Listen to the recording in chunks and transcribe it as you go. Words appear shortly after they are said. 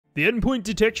The endpoint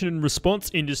detection and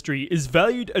response industry is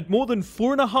valued at more than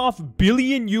 $4.5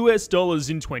 billion in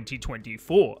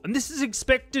 2024, and this is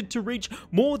expected to reach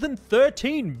more than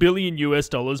 $13 billion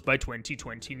by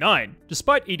 2029.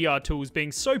 Despite EDR tools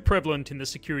being so prevalent in the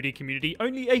security community,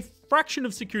 only a fraction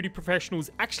of security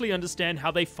professionals actually understand how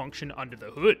they function under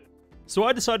the hood. So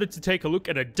I decided to take a look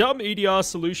at a DumbEDR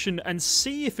solution and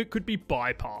see if it could be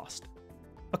bypassed.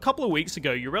 A couple of weeks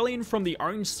ago, Aurelian from the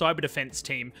Orange Cyber Defense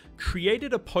team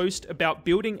created a post about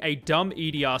building a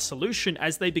DumbEDR solution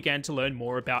as they began to learn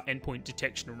more about endpoint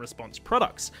detection and response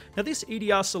products. Now, this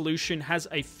EDR solution has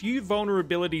a few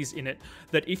vulnerabilities in it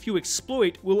that, if you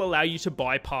exploit, will allow you to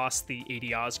bypass the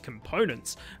EDR's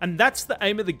components. And that's the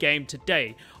aim of the game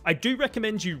today. I do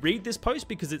recommend you read this post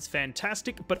because it's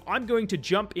fantastic, but I'm going to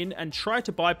jump in and try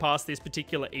to bypass this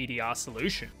particular EDR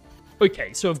solution.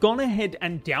 Okay, so I've gone ahead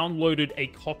and downloaded a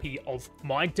copy of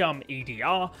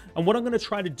MyDumbEDR, and what I'm going to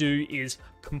try to do is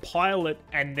compile it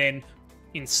and then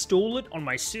install it on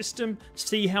my system,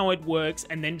 see how it works,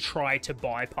 and then try to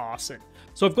bypass it.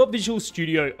 So I've got Visual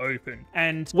Studio open,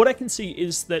 and what I can see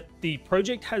is that the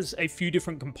project has a few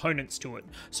different components to it.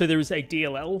 So there is a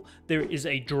DLL, there is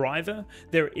a driver,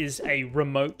 there is a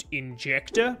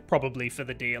RemoteInjector, probably for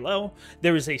the DLL,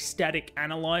 there is a static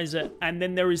analyzer, and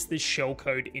then there is this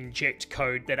ShellcodeInject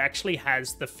code that actually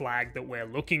has the flag that we're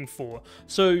looking for.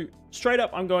 So straight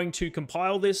up, I'm going to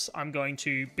compile this, I'm going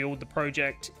to build the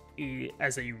project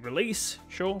as a release,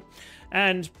 sure,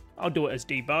 and I'll do it as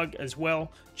debug as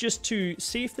well, just to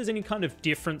see if there's any kind of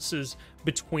differences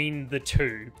between the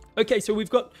two. Okay, so we've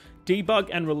got debug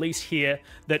and release here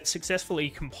that successfully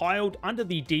compiled. Under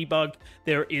the debug,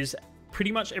 there is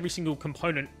pretty much every single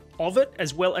component of it,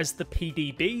 as well as the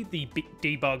PDB, the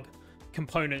debug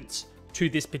components to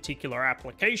this particular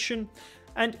application.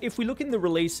 And if we look in the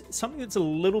release, something that's a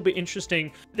little bit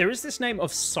interesting, there is this name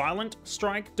of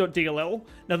SylantStrike.DLL.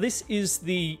 Now, this is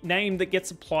the name that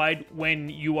gets applied when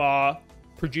you are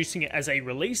producing it as a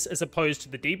release as opposed to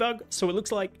the debug. So it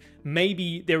looks like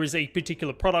maybe there is a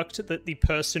particular product that the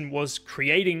person was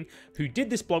creating who did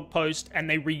this blog post, and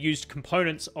they reused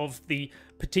components of the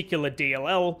particular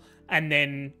DLL and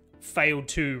then failed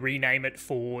to rename it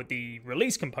for the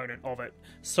release component of it.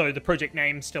 So the project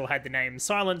name still had the name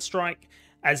SylantStrike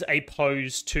as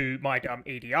opposed to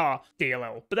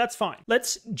MyDumbEDRDLL, but that's fine.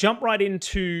 Let's jump right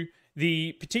into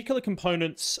the particular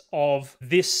components of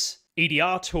this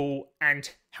EDR tool and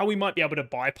how we might be able to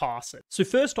bypass it. So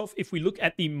first off, if we look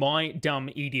at the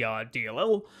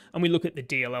MyDumbEDRDLL and we look at the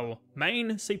DLL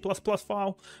main C++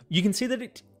 file, you can see that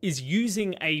it is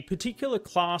using a particular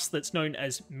class that's known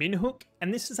as minhook,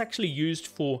 and this is actually used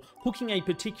for hooking a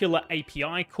particular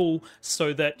API call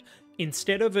so that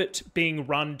instead of it being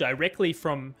run directly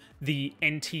from the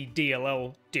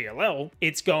NTDLL,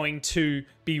 it's going to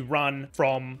be run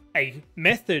from a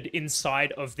method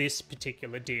inside of this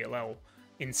particular DLL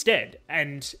instead.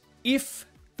 And if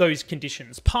those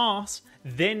conditions pass,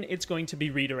 then it's going to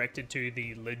be redirected to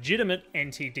the legitimate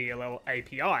NTDLL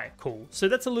API call. So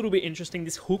that's a little bit interesting.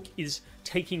 This hook is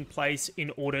taking place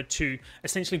in order to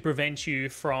essentially prevent you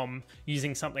from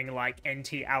using something like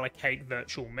NT-allocate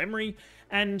virtual memory.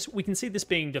 And we can see this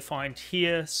being defined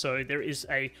here. So there is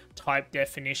a type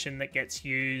definition that gets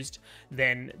used.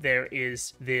 Then there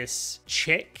is this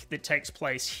check that takes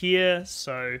place here.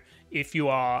 So if you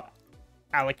are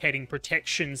allocating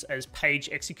protections as page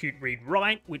execute read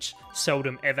write, which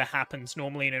seldom ever happens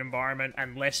normally in an environment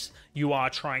unless you are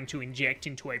trying to inject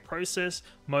into a process.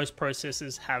 Most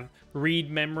processes have read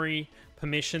memory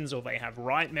permissions, or they have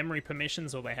write memory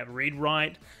permissions, or they have read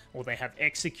write, or they have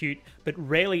execute, but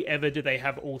rarely ever do they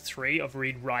have all three of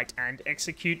read write and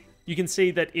execute. You can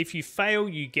see that if you fail,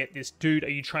 you get this, dude, are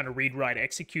you trying to read write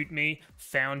execute me?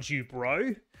 Found you,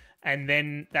 bro. And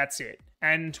then that's it.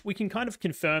 And we can kind of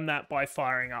confirm that by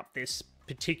firing up this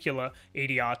particular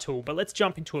EDR tool, but let's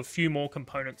jump into a few more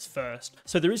components first.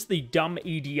 So there is the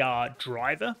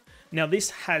DumbEDRDriver. Now this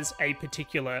has a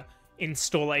particular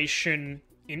installation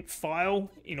int file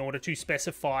in order to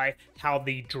specify how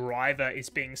the driver is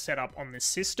being set up on this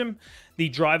system. The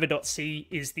driver.c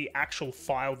is the actual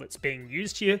file that's being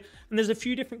used here, and there's a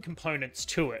few different components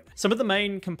to it. Some of the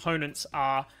main components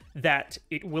are that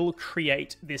it will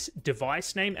create this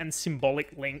device name and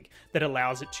symbolic link that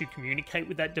allows it to communicate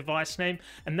with that device name,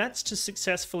 and that's to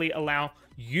successfully allow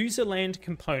userland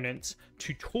components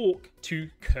to talk to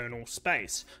kernel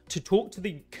space, to talk to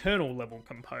the kernel level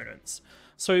components.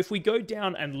 So if we go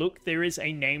down and look, there is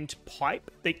a named pipe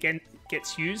that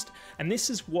gets used, and this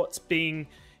is what's being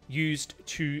used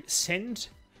to send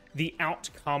the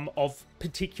outcome of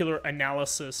particular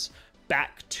analysis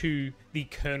back to the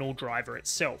kernel driver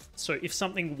itself. So if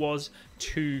something was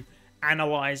to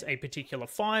analyze a particular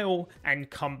file and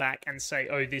come back and say,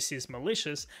 oh, this is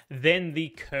malicious, then the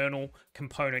kernel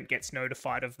component gets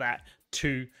notified of that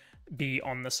to be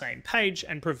on the same page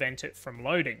and prevent it from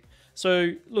loading.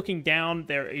 So looking down,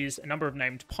 there is a number of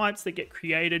named pipes that get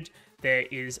created. There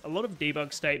is a lot of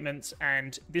debug statements,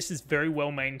 and this is very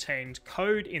well maintained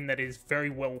code in that it is very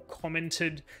well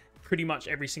commented. Pretty much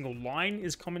every single line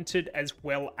is commented, as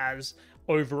well as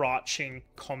overarching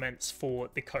comments for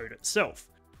the code itself.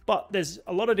 But there's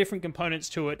a lot of different components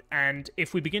to it, and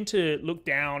if we begin to look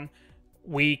down,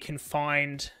 we can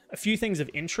find a few things of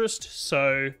interest.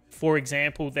 So, for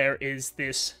example, there is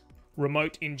this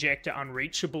RemoteInjector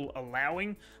unreachable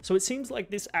allowing. So it seems like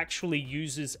this actually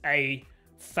uses a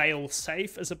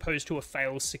fail-safe as opposed to a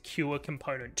fail-secure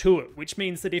component to it, which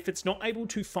means that if it's not able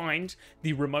to find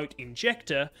the remote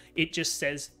injector, it just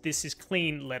says this is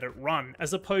clean, let it run,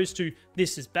 as opposed to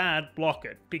this is bad, block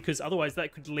it, because otherwise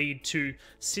that could lead to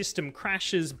system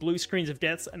crashes, blue screens of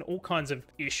deaths, and all kinds of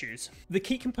issues. The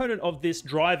key component of this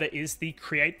driver is the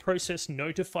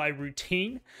CreateProcessNotify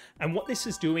routine, and what this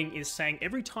is doing is saying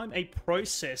every time a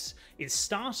process is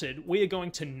started, we are going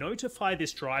to notify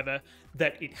this driver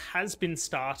that it has been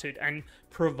started and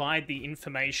provide the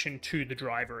information to the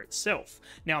driver itself.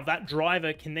 Now that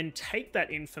driver can then take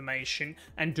that information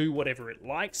and do whatever it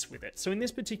likes with it. So in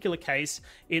this particular case,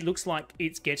 it looks like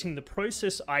it's getting the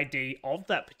process ID of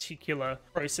that particular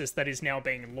process that is now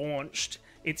being launched.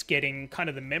 It's getting kind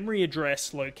of the memory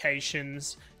address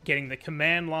locations, getting the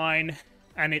command line,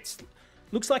 and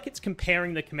looks like it's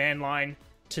comparing the command line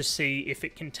to see if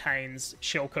it contains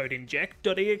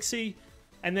ShellcodeInject.exe.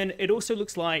 And then it also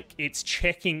looks like it's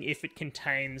checking if it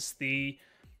contains the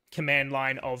command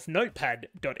line of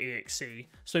notepad.exe.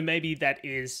 So maybe that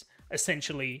is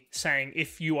essentially saying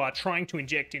if you are trying to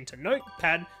inject into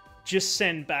Notepad, just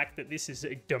send back that this is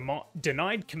a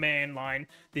denied command line,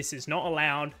 this is not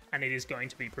allowed, and it is going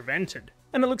to be prevented.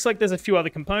 And it looks like there's a few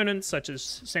other components, such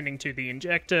as sending to the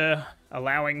injector,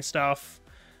 allowing stuff,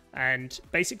 and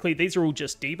basically these are all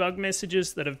just debug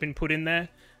messages that have been put in there,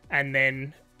 and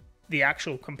then the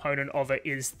actual component of it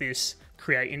is this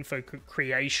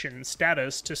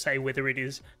CreationStatus to say whether it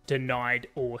is denied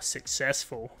or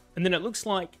successful. And then it looks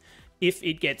like if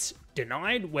it gets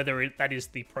denied, whether that is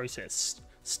the process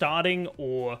starting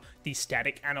or the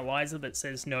static analyzer that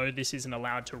says no, this isn't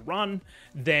allowed to run,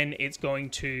 then it's going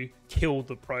to kill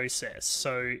the process.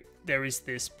 So there is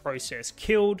this process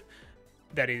killed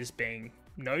that is being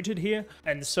noted here,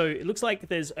 and so it looks like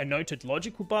there's a noted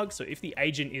logical bug. So if the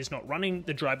agent is not running,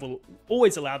 the driver will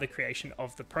always allow the creation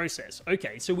of the process.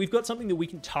 Okay, so we've got something that we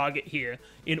can target here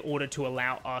in order to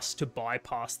allow us to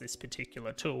bypass this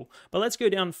particular tool. But let's go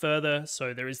down further.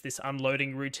 So there is this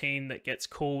unloading routine that gets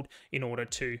called in order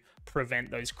to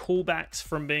prevent those callbacks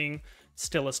from being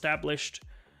still established,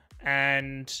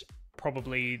 and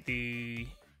probably the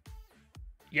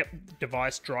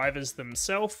device drivers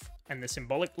themselves and the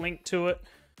symbolic link to it.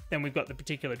 Then we've got the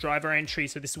particular driver entry.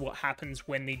 So this is what happens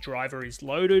when the driver is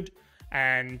loaded.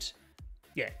 And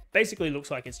yeah, basically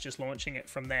looks like it's just launching it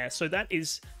from there. So that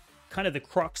is kind of the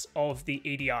crux of the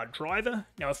EDR driver.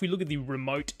 Now, if we look at the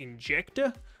remote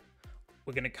injector,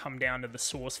 we're going to come down to the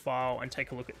source file and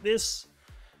take a look at this.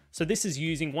 So this is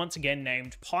using, once again,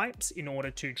 named pipes in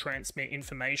order to transmit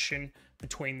information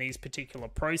between these particular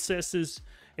processes.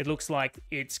 It looks like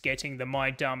it's getting the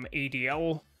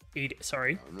MyDumbEDRDLL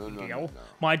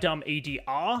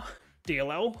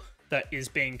that is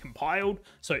being compiled.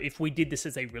 So if we did this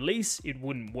as a release, it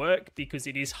wouldn't work because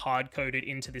it is hard-coded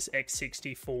into this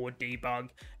x64 debug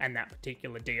and that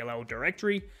particular DLL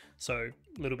directory. So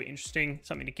a little bit interesting,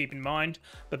 something to keep in mind.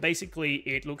 But basically,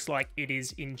 it looks like it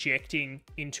is injecting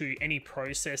into any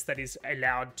process that is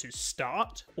allowed to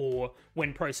start, or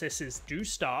when processes do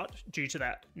start, due to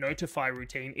that notify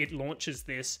routine, it launches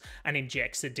this and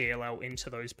injects a DLL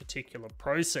into those particular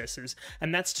processes.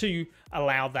 And that's to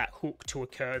allow that hook to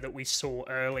occur that we saw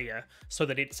earlier, so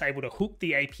that it's able to hook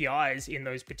the APIs in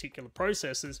those particular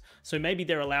processes. So maybe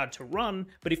they're allowed to run,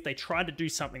 but if they try to do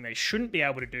something they shouldn't be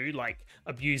able to do, like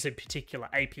abuse a particular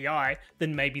API,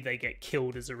 then maybe they get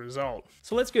killed as a result.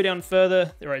 So let's go down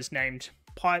further. There is named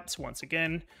pipes once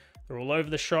again. They're all over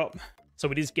the shop. So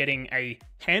it is getting a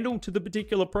handle to the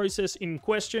particular process in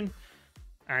question,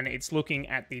 and it's looking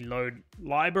at the load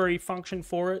library function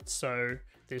for it. So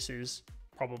this is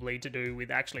probably to do with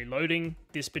actually loading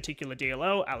this particular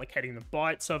DLL, allocating the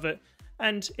bytes of it,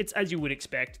 And it's as you would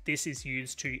expect, this is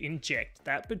used to inject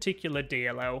that particular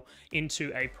DLL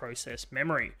into a process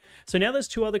memory. So now there's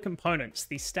two other components,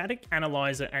 the static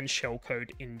analyzer and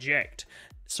ShellcodeInject.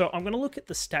 So I'm going to look at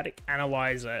the static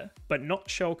analyzer, but not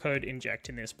ShellcodeInject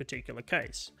in this particular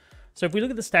case. So if we look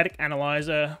at the static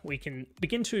analyzer, we can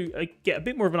begin to get a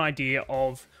bit more of an idea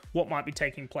of what might be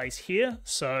taking place here.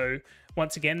 So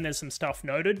once again, there's some stuff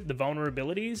noted, the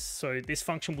vulnerabilities. So this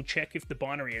function will check if the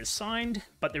binary is signed,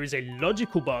 but there is a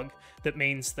logical bug that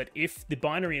means that if the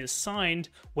binary is signed,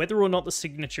 whether or not the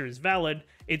signature is valid,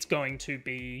 it's going to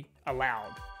be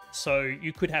allowed. So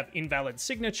you could have invalid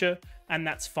signature, and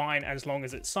that's fine as long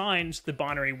as it's signed, the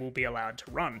binary will be allowed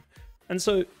to run. And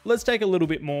so let's take a little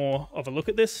bit more of a look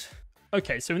at this.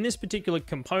 Okay, so in this particular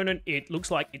component, it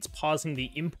looks like it's parsing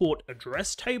the import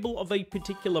address table of a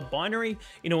particular binary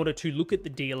in order to look at the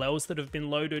DLLs that have been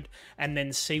loaded and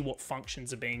then see what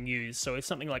functions are being used. So if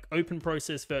something like open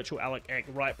process, virtual alloc,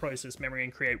 write process, memory,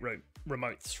 and create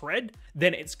remote thread,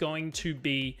 then it's going to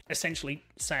be essentially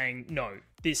saying, no,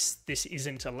 this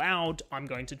isn't allowed, I'm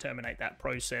going to terminate that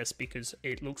process because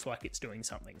it looks like it's doing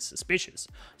something suspicious.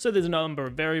 So there's a number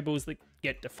of variables that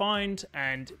get defined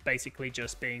and basically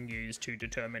just being used to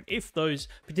determine if those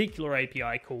particular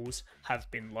API calls have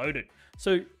been loaded.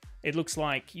 So it looks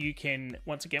like you can,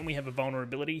 once again, we have a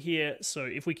vulnerability here. So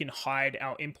if we can hide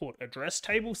our import address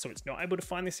table so it's not able to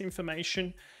find this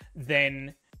information,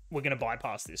 then we're going to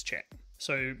bypass this check.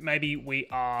 So maybe we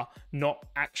are not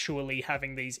actually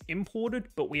having these imported,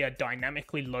 but we are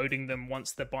dynamically loading them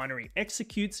once the binary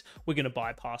executes. We're going to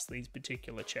bypass these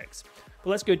particular checks. But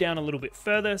let's go down a little bit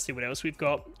further, see what else we've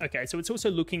got. Okay, so it's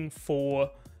also looking for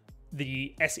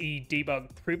the SE debug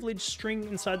privilege string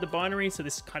inside the binary. So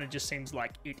this kind of just seems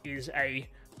like it is a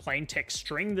plain text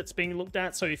string that's being looked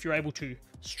at. So if you're able to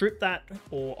strip that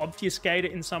or obfuscate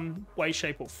it in some way,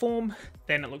 shape, or form,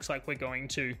 then it looks like we're going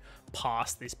to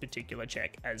pass this particular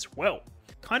check as well.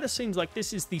 Kind of seems like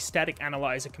this is the static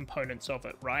analyzer components of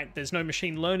it, right? There's no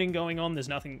machine learning going on, there's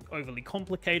nothing overly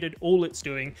complicated. All it's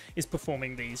doing is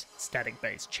performing these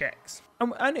static-based checks.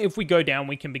 And if we go down,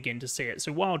 we can begin to see it.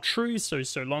 So while true, so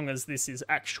long as this is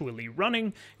actually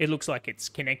running, it looks like it's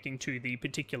connecting to the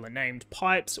particular named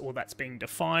pipes, or that's being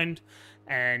defined,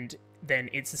 and then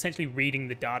it's essentially reading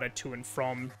the data to and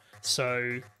from.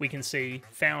 So we can see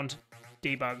found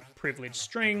debug privilege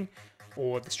string,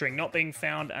 or the string not being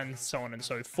found, and so on and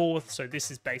so forth. So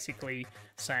this is basically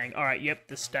saying, all right, yep,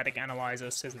 the static analyzer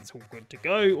says it's all good to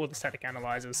go, or the static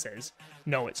analyzer says,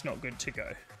 no, it's not good to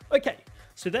go. Okay,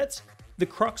 so that's the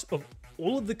crux of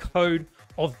all of the code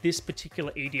of this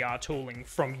particular EDR tooling,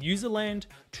 from userland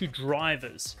to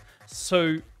drivers.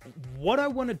 So what I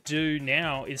want to do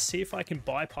now is see if I can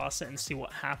bypass it and see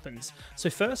what happens. So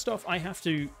first off, I have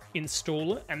to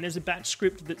install it, and there's a batch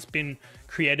script that's been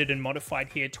created and modified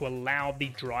here to allow the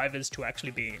drivers to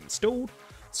actually be installed.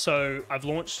 So I've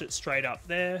launched it straight up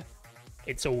there.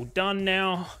 It's all done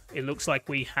now. It looks like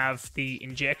we have the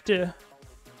injector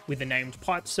with the named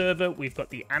pipe server. We've got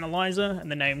the analyzer and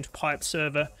the named pipe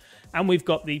server, and we've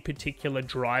got the particular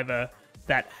driver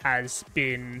that has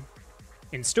been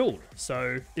installed.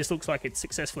 So this looks like it's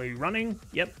successfully running.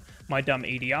 Yep,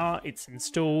 MyDumbEDR, it's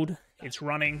installed, it's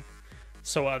running.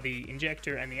 So are the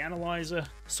injector and the analyzer.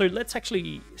 So let's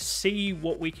actually see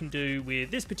what we can do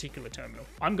with this particular terminal.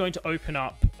 I'm going to open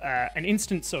up an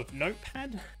instance of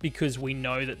Notepad, because we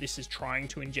know that this is trying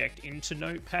to inject into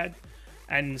Notepad.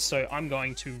 And so I'm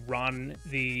going to run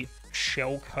the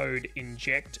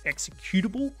ShellcodeInject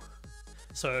executable.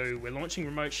 So we're launching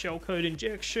remote shellcode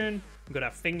injection. We've got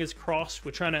our fingers crossed.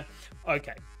 We're trying to,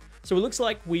 okay. So it looks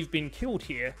like we've been killed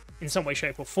here in some way,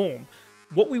 shape, or form.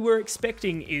 What we were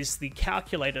expecting is the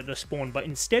calculator to spawn, but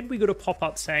instead we got a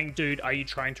pop-up saying, dude, are you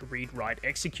trying to read, write,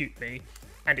 execute me?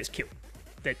 And it's killed.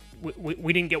 That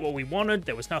we didn't get what we wanted.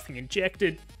 There was nothing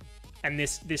injected. And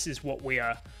this is what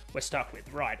we're stuck with.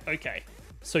 Right, okay.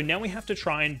 So now we have to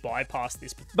try and bypass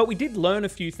this. But we did learn a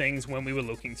few things when we were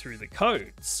looking through the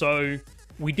code. So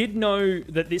we did know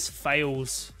that this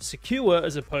fails secure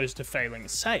as opposed to failing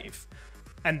safe.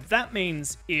 And that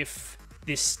means if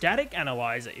this static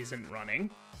analyzer isn't running,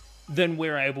 then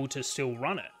we're able to still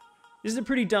run it. This is a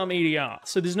pretty dumb EDR.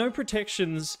 So there's no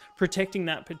protections protecting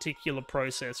that particular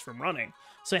process from running.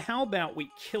 So how about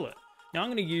we kill it? Now I'm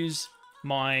going to use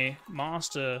my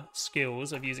master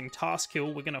skills of using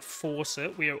taskkill. We're going to force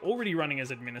it. We are already running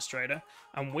as administrator,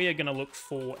 and we are going to look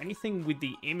for anything with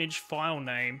the image file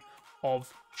name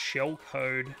of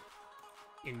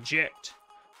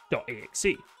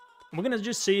ShellcodeInject.exe. We're going to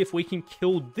just see if we can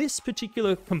kill this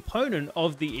particular component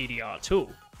of the EDR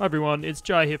tool. Hi everyone, it's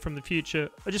Jai here from the future.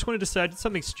 I just wanted to say I did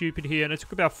something stupid here and it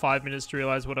took about 5 minutes to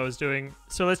realize what I was doing,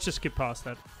 so let's just skip past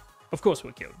that. Of course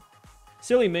we're killed.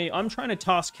 Silly me, I'm trying to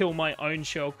task kill my own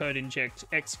ShellcodeInject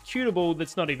executable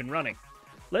that's not even running.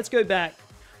 Let's go back.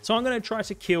 So I'm going to try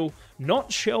to kill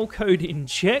not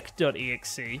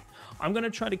ShellcodeInject.exe, I'm going to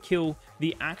try to kill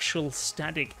the actual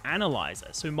static analyzer.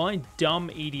 So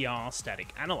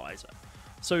MyDumbEDRStaticAnalyzer.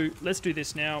 So let's do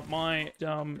this now.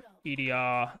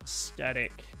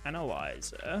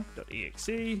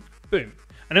 MyDumbEDRStaticAnalyzer.exe. Boom.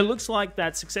 And it looks like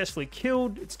that's successfully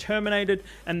killed, it's terminated,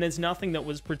 and there's nothing that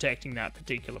was protecting that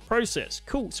particular process.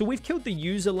 Cool, so we've killed the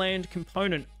user land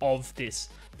component of this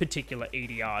particular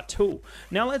EDR tool.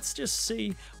 Now let's just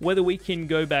see whether we can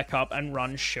go back up and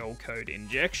run shellcode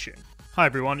injection. Hi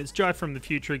everyone, it's Jai from the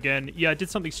future again. Yeah, I did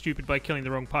something stupid by killing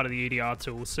the wrong part of the EDR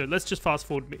tool, so let's just fast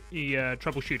forward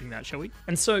troubleshooting that, shall we?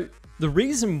 And so the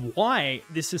reason why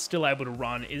this is still able to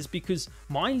run is because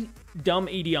my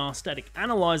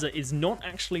DumbEDRStaticAnalyzer is not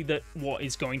actually what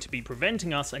is going to be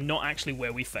preventing us and not actually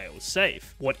where we fail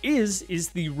safe. What is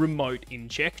the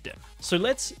RemoteInjector. So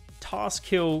let's task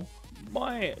kill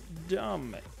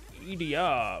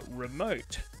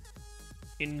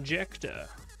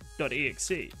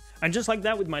MyDumbEDRRemoteInjector.exe. And just like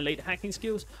that, with my late hacking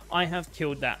skills, I have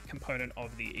killed that component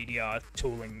of the EDR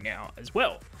tooling now as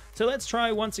well. So let's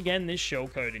try once again this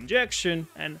shellcode injection,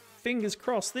 and fingers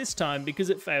crossed this time, because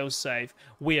it fails safe,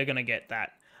 we are going to get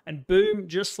that. And boom,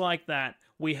 just like that,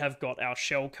 we have got our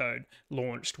shellcode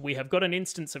launched. We have got an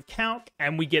instance of calc,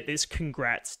 and we get this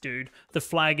congrats, dude. The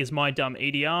flag is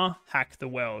MyDumbEDR, hack the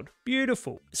world.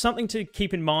 Beautiful. Something to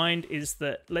keep in mind is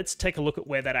that let's take a look at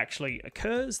where that actually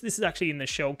occurs. This is actually in the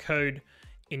shellcode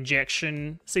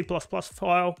injection C++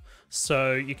 file,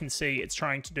 so you can see it's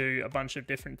trying to do a bunch of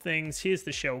different things. Here's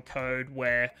the shell code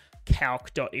where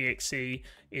calc.exe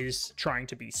is trying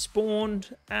to be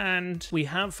spawned, and we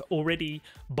have already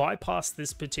bypassed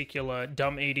this particular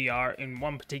DumbEDR in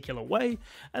one particular way,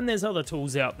 and there's other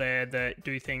tools out there that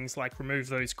do things like remove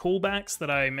those callbacks that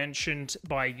I mentioned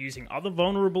by using other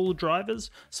vulnerable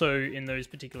drivers. So in those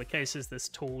particular cases, there's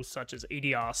tools such as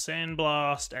EDR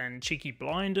Sandblast and Cheeky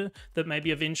Blinder that may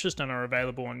be of interest and are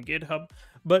available on GitHub.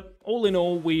 But all in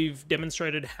all, we've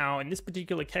demonstrated how in this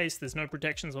particular case there's no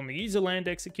protections on the user land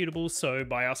executable, so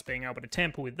by us being able to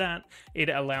tamper with that, it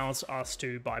allows us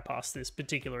to bypass this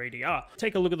particular EDR.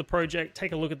 Take a look at the project,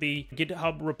 take a look at the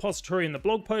GitHub repository and the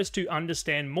blog post to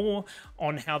understand more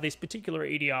on how this particular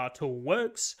EDR tool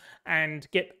works and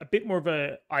get a bit more of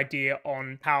an idea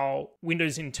on how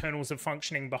Windows internals are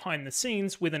functioning behind the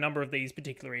scenes with a number of these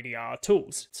particular EDR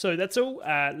tools. So that's all.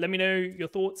 Let me know your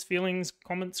thoughts, feelings,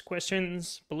 comments,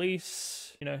 questions,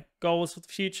 beliefs, goals for the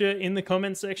future in the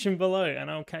comment section below, and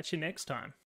I'll catch you next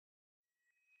time.